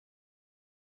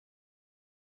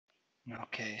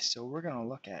Okay, so we're going to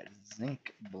look at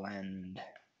zinc blende.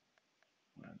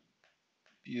 What a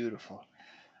beautiful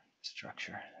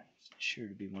structure. It's sure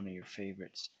to be one of your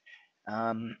favorites.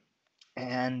 Um,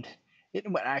 and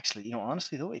well, actually,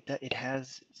 honestly though, it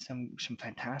has some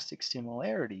fantastic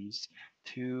similarities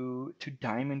to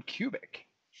diamond cubic.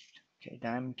 Okay,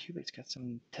 diamond cubic's got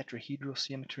some tetrahedral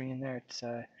symmetry in there.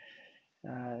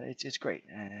 It's great,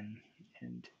 and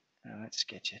let's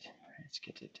sketch it. Let's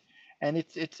sketch it. And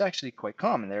it's actually quite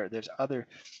common. There's other.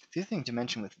 The other thing to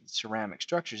mention with ceramic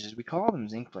structures is we call them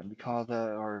zinc blende. We call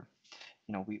or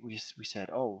we said,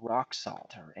 oh, rock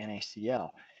salt or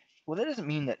NaCl. Well, that doesn't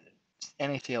mean that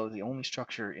NaCl is the only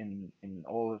structure in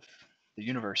all of the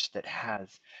universe that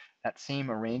has that same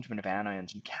arrangement of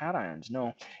anions and cations.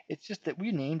 No, it's just that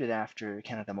we named it after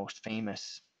kind of the most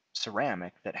famous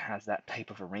ceramic that has that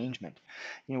type of arrangement.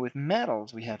 With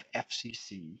metals, we have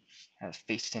FCC, has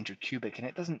face-centered cubic, and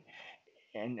it doesn't,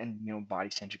 and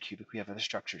body-centered cubic. We have other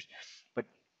structures, but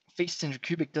face-centered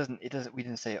cubic doesn't. We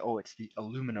didn't say, oh, it's the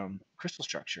aluminum crystal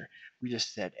structure. We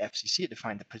just said FCC. It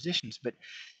defined the positions, but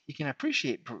you can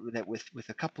appreciate that with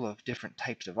a couple of different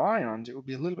types of ions, it would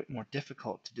be a little bit more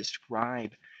difficult to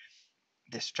describe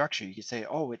this structure. You could say,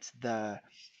 oh, it's the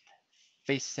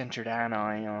face-centered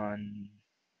anion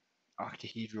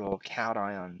octahedral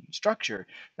cation structure.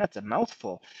 That's a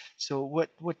mouthful. So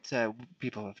what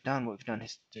people have done, what we've done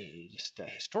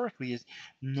historically, is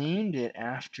named it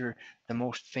after the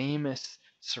most famous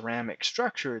ceramic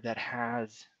structure that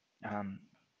has um,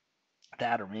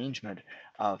 that arrangement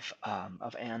of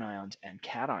anions and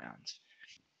cations.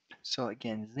 So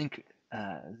again, zinc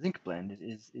blende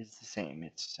is the same.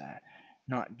 It's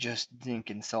not just zinc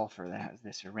and sulfur that has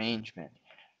this arrangement.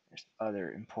 There's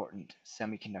other important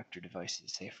semiconductor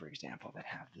devices, say for example, that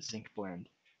have the zinc blende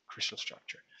crystal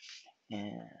structure.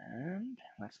 And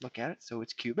let's look at it. So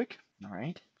it's cubic, all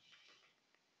right.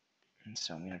 And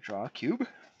so I'm going to draw a cube.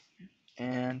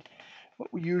 And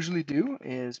what we usually do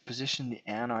is position the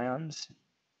anions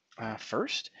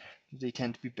first. They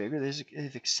tend to be bigger.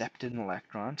 They've accepted an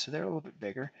electron, so they're a little bit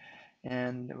bigger.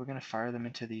 And we're going to fire them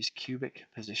into these cubic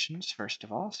positions first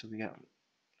of all. So we got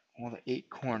all the 8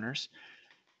 corners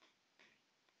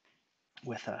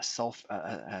with a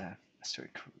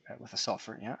with a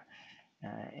sulfur, yeah.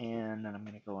 And then I'm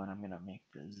going to go and I'm going to make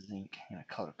the zinc. I'm going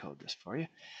to color code this for you.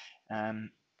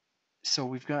 So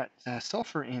we've got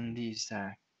sulfur in these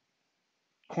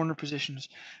corner positions,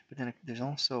 but then there's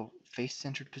also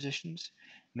face-centered positions,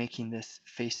 making this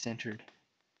face-centered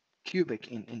cubic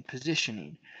in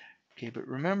positioning. Okay, but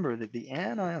remember that the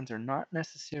anions are not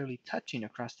necessarily touching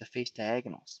across the face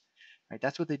diagonals. Right,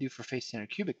 that's what they do for face-centered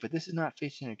cubic, but this is not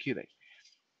face-centered cubic.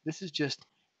 This is just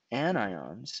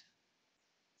anions,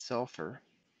 sulfur.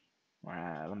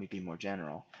 Let me be more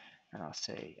general, and I'll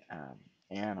say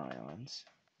anions.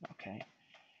 Okay,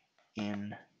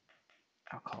 in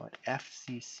I'll call it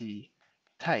FCC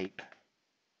type.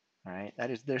 Right, that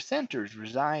is, their centers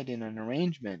reside in an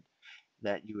arrangement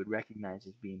that you would recognize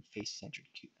as being face-centered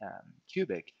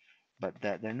cubic, but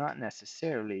that they're not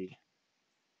necessarily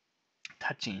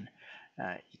touching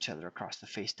each other across the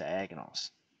face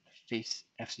diagonals, face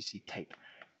FCC type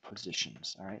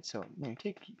positions. All right, so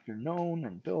take your known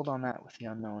and build on that with the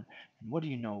unknown. And what do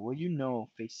you know? Well, you know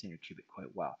face-centered cubic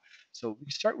quite well. So we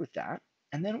start with that,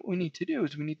 and then what we need to do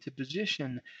is we need to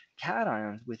position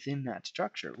cations within that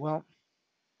structure. Well,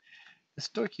 the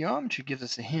stoichiometry gives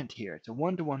us a hint here. It's a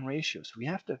 1-to-1 ratio, so we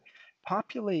have to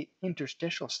populate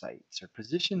interstitial sites or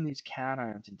position these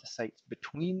cations into sites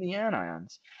between the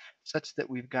anions such that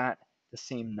we've got the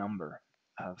same number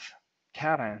of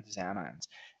cations as anions.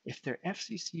 If they're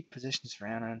FCC positions for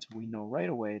anions, we know right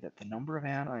away that the number of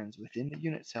anions within the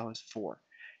unit cell is 4.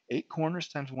 8 corners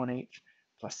times 1/8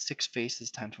 plus 6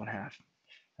 faces times 1/2.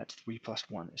 That's 3 plus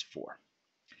 1 is 4.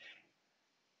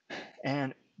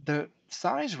 And the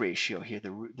size ratio here,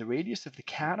 the radius of the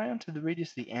cation to the radius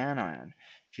of the anion,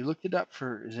 if you looked it up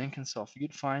for zinc and sulfur,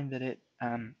 you'd find that it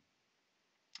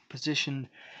positioned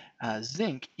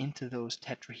zinc into those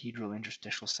tetrahedral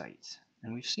interstitial sites.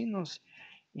 And we've seen those,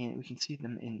 we can see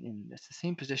them in the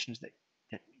same positions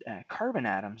that carbon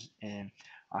atoms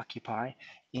occupy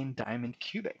in diamond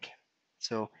cubic.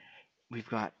 So we've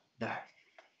got the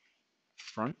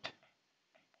front,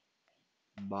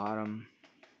 bottom,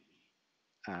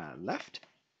 left.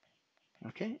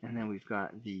 Okay, and then we've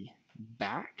got the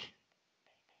back,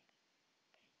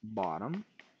 bottom.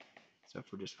 So if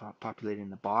we're just populating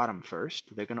the bottom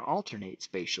first, they're going to alternate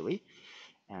spatially.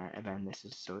 And then this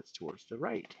is so it's towards the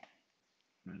right.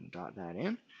 I'm going to dot that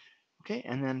in. Okay,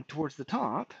 and then towards the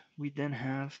top, we then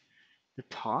have the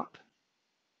top.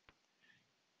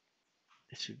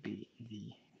 This would be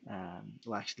the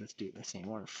well, actually, let's do it the same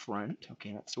order. Front,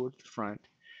 okay, that's towards the front.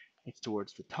 It's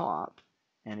towards the top,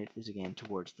 and it is again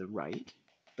towards the right.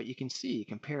 But you can see,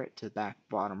 compare it to back,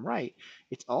 bottom, right,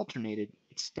 it's alternated,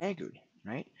 it's staggered,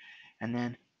 right? And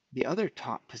then the other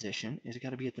top position is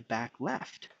got to be at the back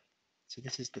left. So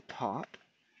this is the top.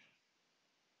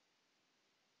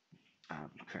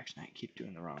 Correction, I keep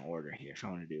doing the wrong order here. So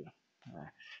I want to do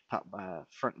top,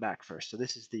 front, back first. So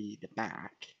this is the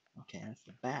back. Okay, that's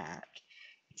the back.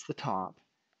 It's the top,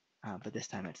 but this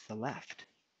time it's the left.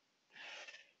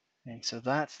 And so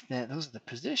those are the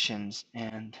positions.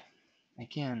 And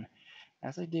again,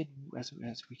 as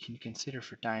we can consider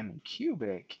for diamond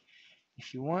cubic,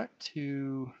 if you want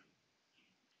to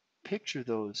picture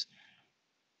those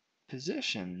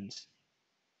positions,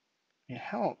 it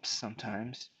helps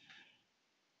sometimes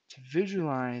to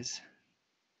visualize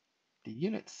the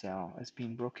unit cell as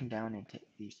being broken down into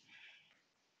these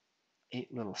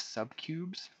 8 little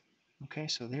subcubes. Okay,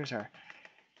 so there's our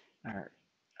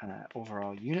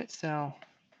overall unit cell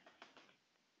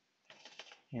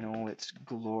in all its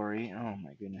glory. Oh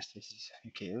my goodness, this is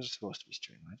okay. Those are supposed to be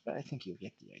straight lines, but I think you'll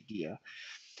get the idea.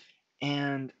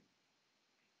 And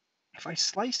if I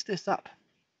slice this up,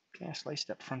 okay, I sliced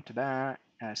up front to back,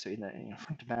 so in the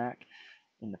front to back,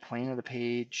 in the plane of the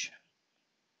page,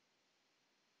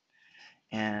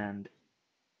 and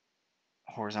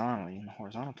horizontally in the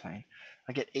horizontal plane,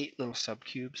 I get 8 little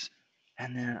subcubes,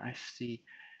 and then I see,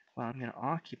 well, I'm going to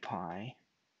occupy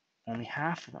only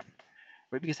half of them,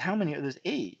 right? Because how many are there's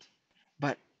 8,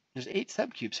 but there's 8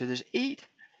 subcubes, so there's 8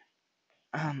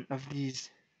 of these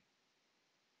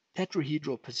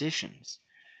tetrahedral positions,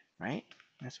 right?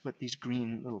 That's what these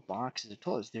green little boxes are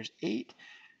told us. There's 8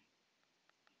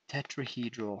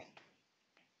 tetrahedral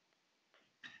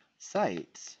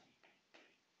sites,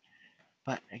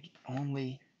 but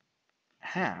only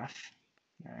half,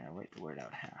 I'll write the word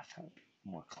out half,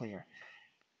 more clear,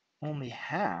 only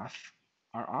half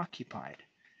are occupied.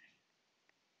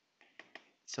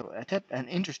 So an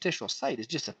interstitial site is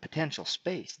just a potential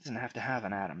space. It doesn't have to have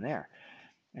an atom there.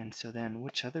 And so then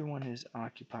which other one is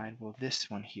occupied? Well, this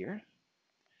one here,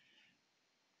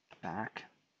 back,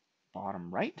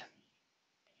 bottom right.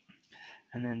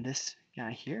 And then this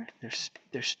guy here,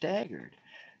 they're staggered.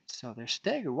 So they're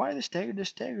staggered. Why are they staggered? They're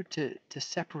staggered to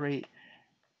separate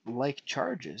like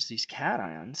charges, these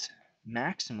cations,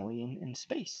 maximally in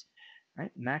space.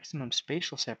 Right? Maximum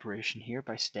spatial separation here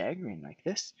by staggering like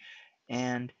this.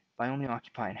 And by only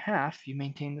occupying half, you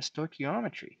maintain the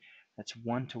stoichiometry. That's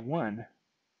 1-to-1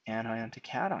 anion to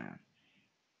cation.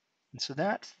 And so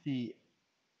that's the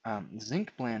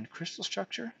zinc blende crystal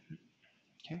structure.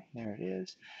 Okay, there it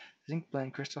is. Zinc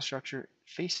blende crystal structure,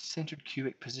 face-centered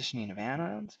cubic positioning of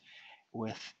anions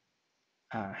with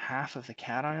half of the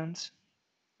cations,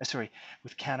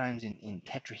 with cations in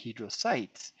tetrahedral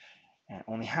sites,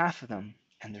 only half of them,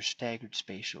 and they're staggered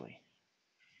spatially.